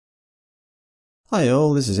Hi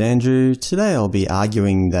all, this is Andrew. Today I'll be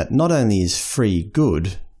arguing that not only is free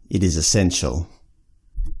good, it is essential.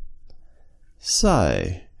 So,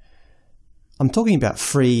 I'm talking about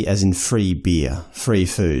free as in free beer, free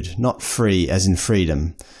food, not free as in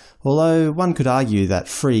freedom. Although one could argue that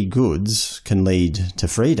free goods can lead to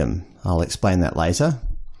freedom. I'll explain that later.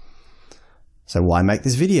 So why make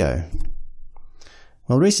this video?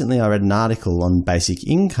 Well, recently I read an article on basic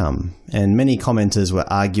income, and many commenters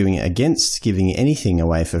were arguing against giving anything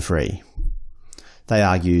away for free. They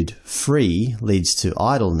argued free leads to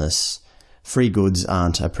idleness, free goods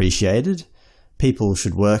aren't appreciated, people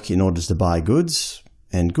should work in order to buy goods,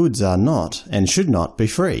 and goods are not and should not be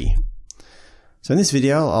free. So in this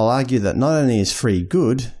video I'll argue that not only is free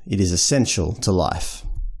good, it is essential to life.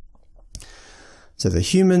 So the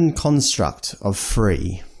human construct of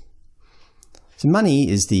free. So money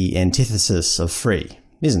is the antithesis of free,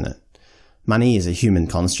 isn't it? Money is a human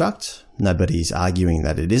construct. Nobody's arguing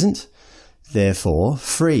that it isn't. Therefore,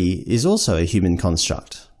 free is also a human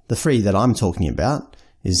construct. The free that I'm talking about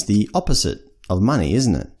is the opposite of money,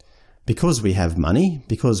 isn't it? Because we have money,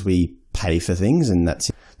 because we pay for things, and that's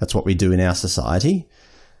what we do in our society,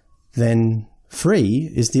 then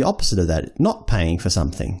free is the opposite of that, not paying for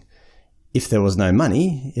something. If there was no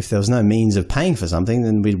money, if there was no means of paying for something,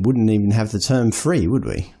 then we wouldn't even have the term free, would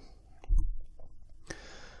we?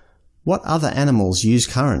 What other animals use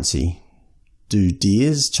currency? Do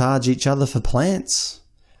deers charge each other for plants?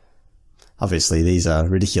 Obviously, these are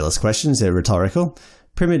ridiculous questions. They're rhetorical.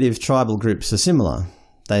 Primitive tribal groups are similar.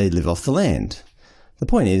 They live off the land. The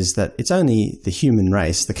point is that it's only the human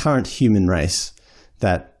race, the current human race,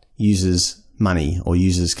 that uses money or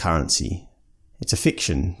uses currency. It's a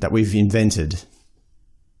fiction that we've invented.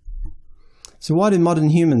 So why do modern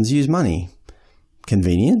humans use money?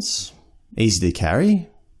 Convenience? Easy to carry?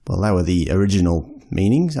 Well, they were the original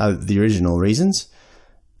meanings, the original reasons.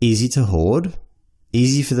 Easy to hoard?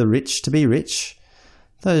 Easy for the rich to be rich?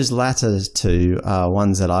 Those latter two are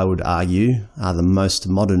ones that I would argue are the most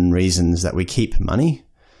modern reasons that we keep money.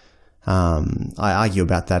 I argue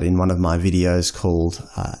about that in one of my videos called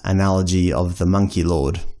Analogy of the Monkey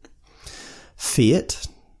Lord. Fiat.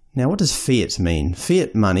 Now what does fiat mean?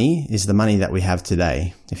 Fiat money is the money that we have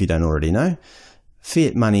today, if you don't already know.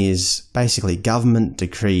 Fiat money is basically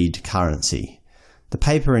government-decreed currency. The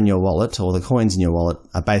paper in your wallet, or the coins in your wallet,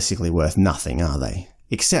 are basically worth nothing, are they?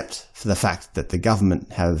 Except for the fact that the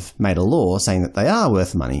government have made a law saying that they are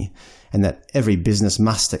worth money, and that every business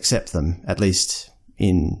must accept them, at least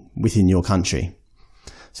within your country.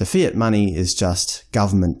 So fiat money is just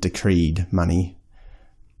government-decreed money.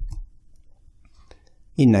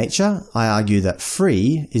 In nature, I argue that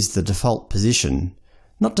free is the default position.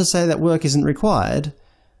 Not to say that work isn't required.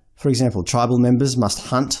 For example, tribal members must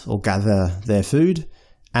hunt or gather their food.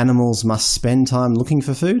 Animals must spend time looking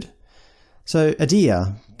for food. So a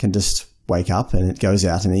deer can just wake up and it goes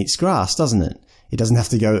out and eats grass, doesn't it? It doesn't have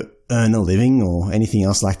to go earn a living or anything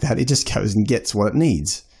else like that. It just goes and gets what it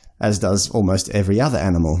needs, as does almost every other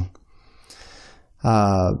animal.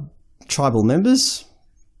 Tribal members,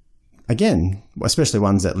 again, especially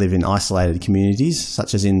ones that live in isolated communities,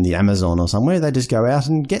 such as in the Amazon or somewhere, they just go out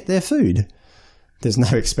and get their food. There's no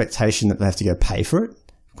expectation that they have to go pay for it.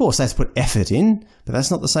 Of course, they have to put effort in, but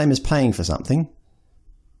that's not the same as paying for something.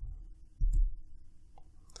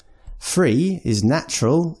 Free is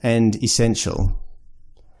natural and essential.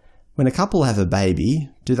 When a couple have a baby,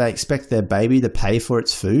 do they expect their baby to pay for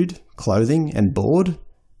its food, clothing, and board?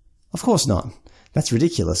 Of course not. That's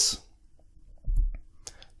ridiculous.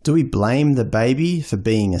 Do we blame the baby for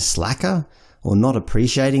being a slacker or not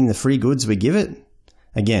appreciating the free goods we give it?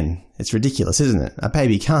 Again, it's ridiculous, isn't it? A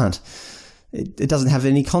baby can't. It doesn't have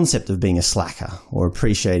any concept of being a slacker or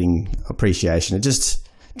appreciation. It just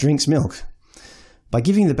drinks milk. By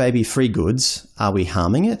giving the baby free goods, are we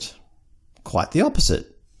harming it? Quite the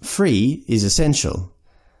opposite. Free is essential.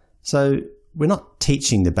 So we're not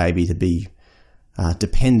teaching the baby to be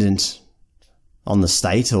dependent on the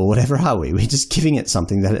state or whatever, are we? We're just giving it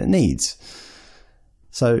something that it needs.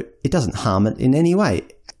 So it doesn't harm it in any way.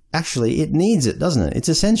 Actually, it needs it, doesn't it? It's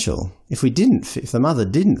essential. If the mother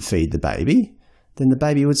didn't feed the baby, then the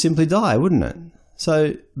baby would simply die, wouldn't it?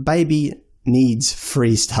 So baby needs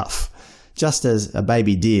free stuff, just as a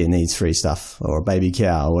baby deer needs free stuff, or a baby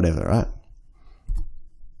cow or whatever, right?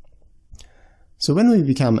 So when we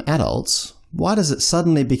become adults, why does it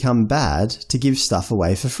suddenly become bad to give stuff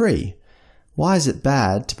away for free? Why is it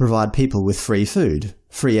bad to provide people with free food,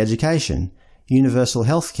 free education, universal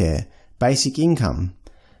healthcare, basic income?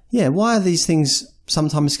 Yeah, why are these things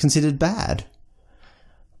sometimes considered bad?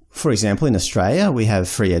 For example, in Australia, we have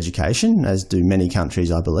free education, as do many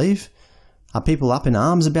countries, I believe. Are people up in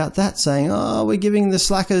arms about that, saying, oh, we're giving the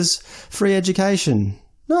slackers free education?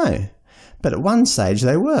 No. But at one stage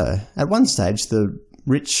they were. At one stage the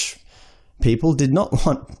rich people did not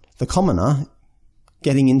want the commoner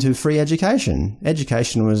getting into free education.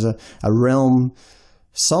 Education was a realm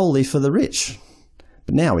solely for the rich.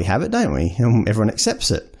 But now we have it, don't we? And everyone accepts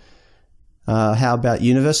it. How about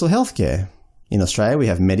universal healthcare? In Australia we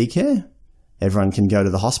have Medicare. Everyone can go to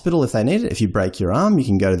the hospital if they need it. If you break your arm, you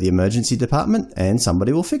can go to the emergency department and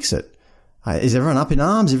somebody will fix it. Is everyone up in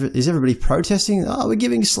arms? Is everybody protesting? Oh, we're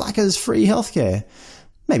giving slackers free healthcare.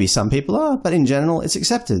 Maybe some people are, but in general it's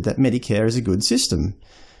accepted that Medicare is a good system.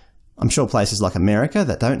 I'm sure places like America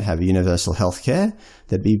that don't have universal healthcare,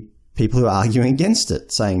 there'd be people who are arguing against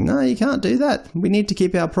it, saying, no, you can't do that. We need to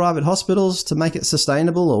keep our private hospitals to make it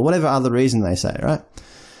sustainable, or whatever other reason they say, right?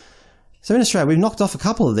 So in Australia, we've knocked off a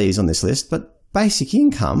couple of these on this list, but basic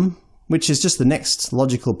income, which is just the next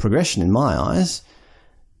logical progression in my eyes,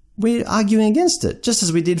 we're arguing against it, just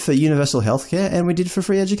as we did for universal healthcare and we did for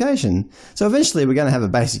free education. So eventually we're going to have a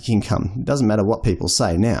basic income. It doesn't matter what people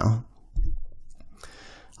say now.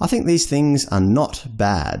 I think these things are not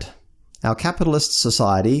bad. Our capitalist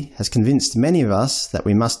society has convinced many of us that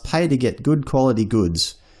we must pay to get good quality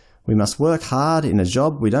goods. We must work hard in a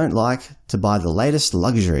job we don't like to buy the latest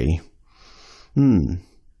luxury.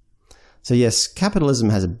 So yes, capitalism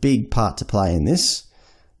has a big part to play in this.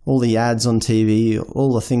 All the ads on TV,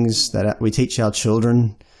 all the things that we teach our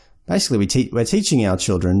children. Basically, we're teaching our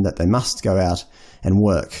children that they must go out and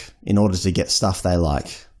work in order to get stuff they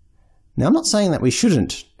like. Now, I'm not saying that we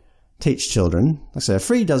shouldn't teach children. Like I say,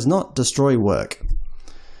 free does not destroy work.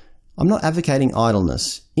 I'm not advocating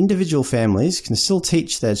idleness. Individual families can still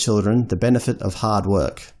teach their children the benefit of hard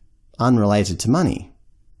work, unrelated to money.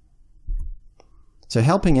 So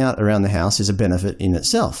helping out around the house is a benefit in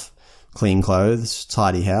itself. Clean clothes,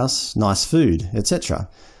 tidy house, nice food, etc.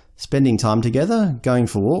 Spending time together, going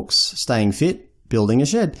for walks, staying fit, building a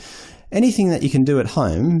shed. Anything that you can do at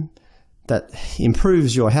home that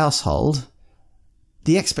improves your household,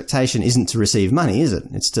 the expectation isn't to receive money, is it?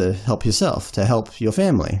 It's to help yourself, to help your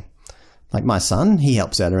family. Like my son, he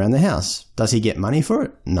helps out around the house. Does he get money for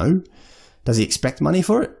it? No. Does he expect money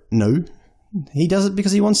for it? No. He does it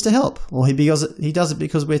because he wants to help, or he does it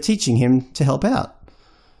because we're teaching him to help out.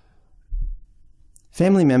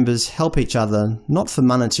 Family members help each other not for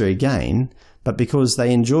monetary gain, but because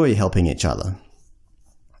they enjoy helping each other.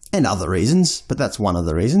 And other reasons, but that's one of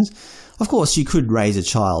the reasons. Of course, you could raise a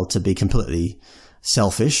child to be completely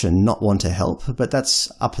selfish and not want to help, but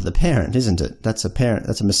that's up to the parent, isn't it? That's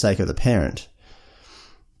a mistake of the parent.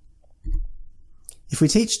 If we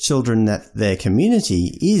teach children that their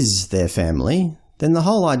community is their family, then the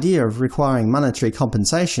whole idea of requiring monetary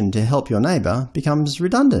compensation to help your neighbour becomes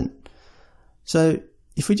redundant. So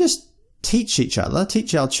if we just teach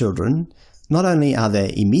our children, not only are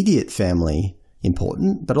their immediate family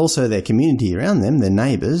important, but also their community around them, their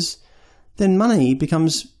neighbours, then money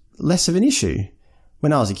becomes less of an issue.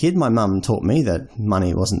 When I was a kid, my mum taught me that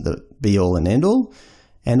money wasn't the be-all and end-all,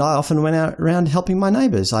 and I often went out around helping my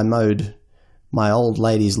neighbours. I mowed my old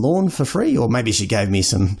lady's lawn for free, or maybe she gave me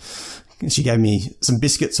some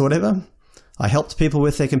biscuits or whatever. I helped people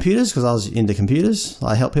with their computers because I was into computers.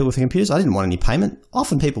 I helped people with their computers. I didn't want any payment.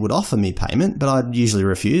 Often people would offer me payment, but I'd usually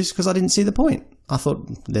refuse because I didn't see the point. I thought,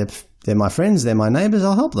 they're my friends, they're my neighbours,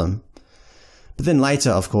 I'll help them. But then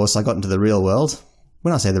later, of course, I got into the real world.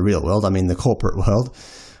 When I say the real world, I mean the corporate world,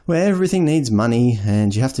 where everything needs money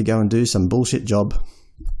and you have to go and do some bullshit job.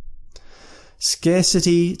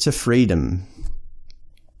 Scarcity to freedom.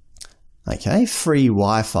 Okay, free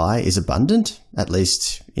Wi-Fi is abundant, at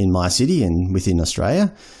least in my city and within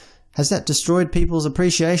Australia. Has that destroyed people's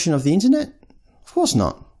appreciation of the internet? Of course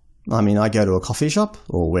not. I mean, I go to a coffee shop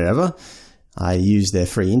or wherever, I use their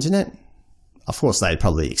free internet. Of course, they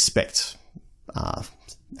probably expect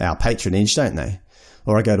our patronage, don't they?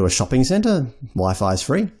 Or I go to a shopping centre, Wi-Fi is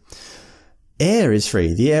free. Air is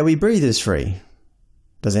free. The air we breathe is free.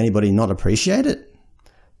 Does anybody not appreciate it?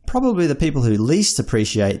 Probably the people who least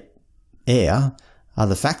appreciate air are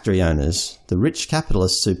the factory owners, the rich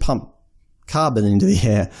capitalists who pump carbon into the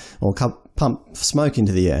air or pump smoke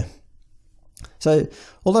into the air. So,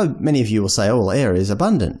 although many of you will say, oh, well, air is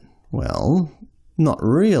abundant. Well, not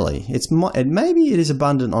really. Maybe it is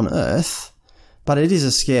abundant on Earth, but it is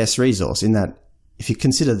a scarce resource in that if you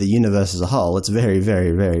consider the universe as a whole, it's very,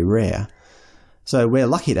 very, very rare. So we're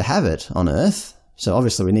lucky to have it on Earth, so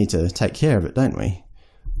obviously we need to take care of it, don't we?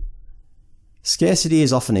 Scarcity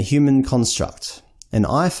is often a human construct. An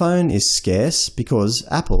iPhone is scarce because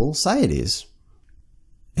Apple say it is.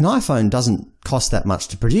 An iPhone doesn't cost that much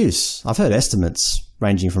to produce. I've heard estimates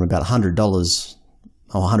ranging from about $100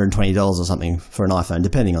 or $120 or something for an iPhone,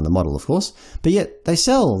 depending on the model, of course. But yet they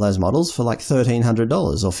sell those models for like $1,300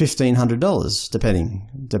 or $1,500,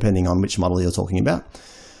 depending on which model you're talking about.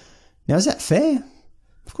 Now, is that fair?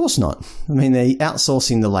 Of course not. I mean, they're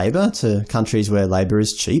outsourcing the labour to countries where labour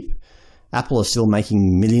is cheap. Apple is still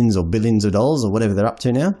making millions or billions of dollars or whatever they're up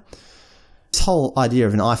to now. This whole idea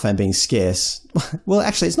of an iPhone being scarce, well,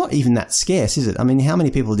 actually, it's not even that scarce, is it? I mean, how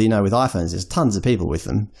many people do you know with iPhones? There's tons of people with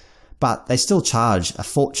them. But they still charge a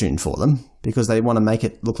fortune for them because they want to make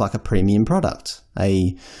it look like a premium product,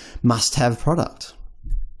 a must-have product.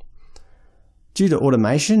 Due to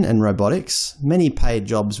automation and robotics, many paid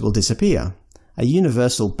jobs will disappear. A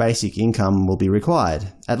universal basic income will be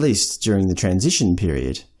required, at least during the transition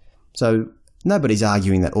period. So nobody's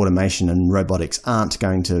arguing that automation and robotics aren't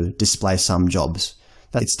going to displace some jobs.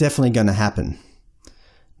 It's definitely going to happen.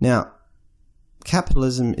 Now,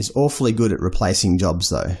 capitalism is awfully good at replacing jobs,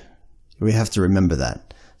 though. We have to remember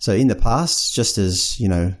that. So in the past, just as,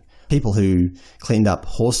 people who cleaned up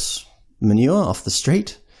horse manure off the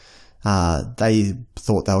street, they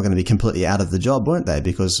thought they were going to be completely out of the job, weren't they?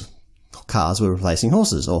 Because cars were replacing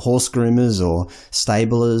horses, or horse groomers, or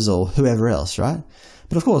stablers, or whoever else, right?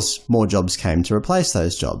 But of course, more jobs came to replace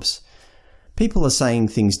those jobs. People are saying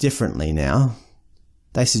things differently now.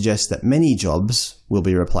 They suggest that many jobs will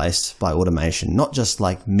be replaced by automation, not just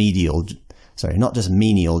menial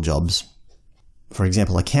jobs. For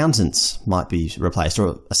example, accountants might be replaced,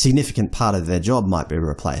 or a significant part of their job might be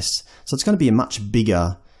replaced. So it's going to be a much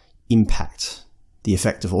bigger impact, the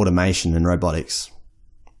effect of automation and robotics.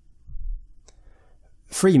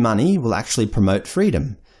 Free money will actually promote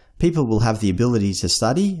freedom. People will have the ability to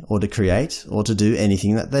study, or to create, or to do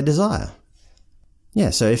anything that they desire. Yeah,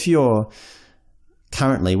 so if you're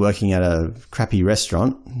currently working at a crappy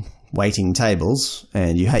restaurant, waiting tables,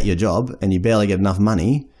 and you hate your job, and you barely get enough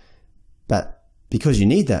money, but because you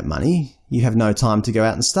need that money, you have no time to go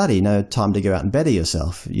out and study, no time to go out and better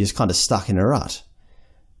yourself. You're just kind of stuck in a rut.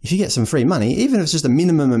 If you get some free money, even if it's just a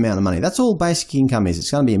minimum amount of money, that's all basic income is.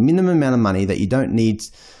 It's going to be a minimum amount of money that you don't need.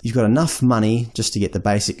 You've got enough money just to get the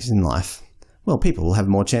basics in life. Well, people will have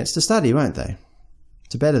more chance to study, won't they?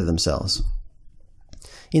 To better themselves.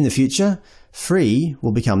 In the future, free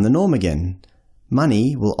will become the norm again.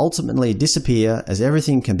 Money will ultimately disappear as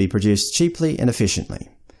everything can be produced cheaply and efficiently.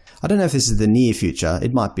 I don't know if this is the near future.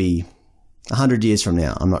 It might be 100 years from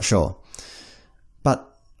now. I'm not sure. But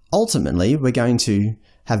ultimately, we're going to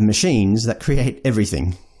have machines that create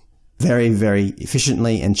everything very, very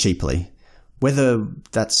efficiently and cheaply. Whether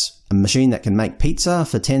that's a machine that can make pizza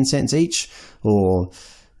for 10 cents each, or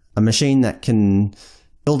a machine that can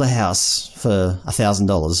build a house for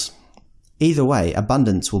 $1,000. Either way,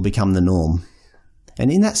 abundance will become the norm.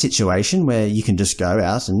 And in that situation where you can just go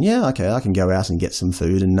out and, I can go out and get some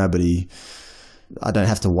food and I don't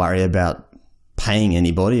have to worry about paying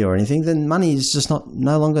anybody or anything, then money is just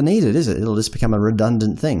no longer needed, is it? It'll just become a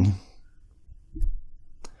redundant thing.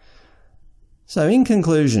 So in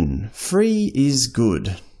conclusion, free is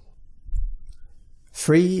good.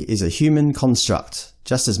 Free is a human construct.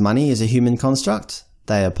 Just as money is a human construct,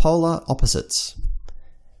 they are polar opposites.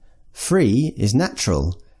 Free is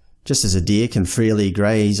natural. Just as a deer can freely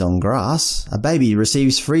graze on grass, a baby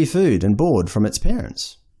receives free food and board from its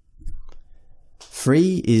parents.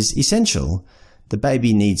 Free is essential. The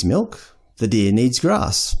baby needs milk, the deer needs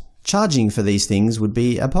grass. Charging for these things would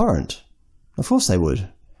be abhorrent. Of course they would.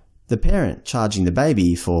 The parent charging the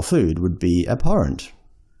baby for food would be abhorrent.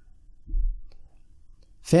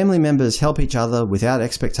 Family members help each other without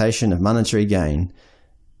expectation of monetary gain.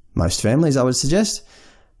 Most families, I would suggest.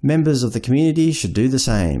 Members of the community should do the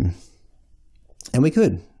same. And we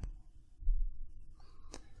could.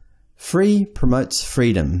 Free promotes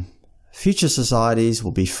freedom. Future societies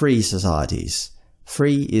will be free societies.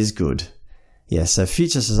 Free is good. Yes, so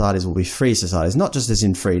future societies will be free societies, not just as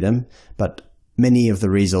in freedom, but many of the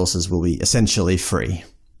resources will be essentially free.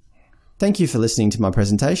 Thank you for listening to my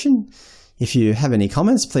presentation. If you have any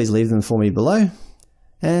comments, please leave them for me below.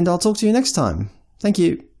 And I'll talk to you next time. Thank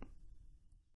you.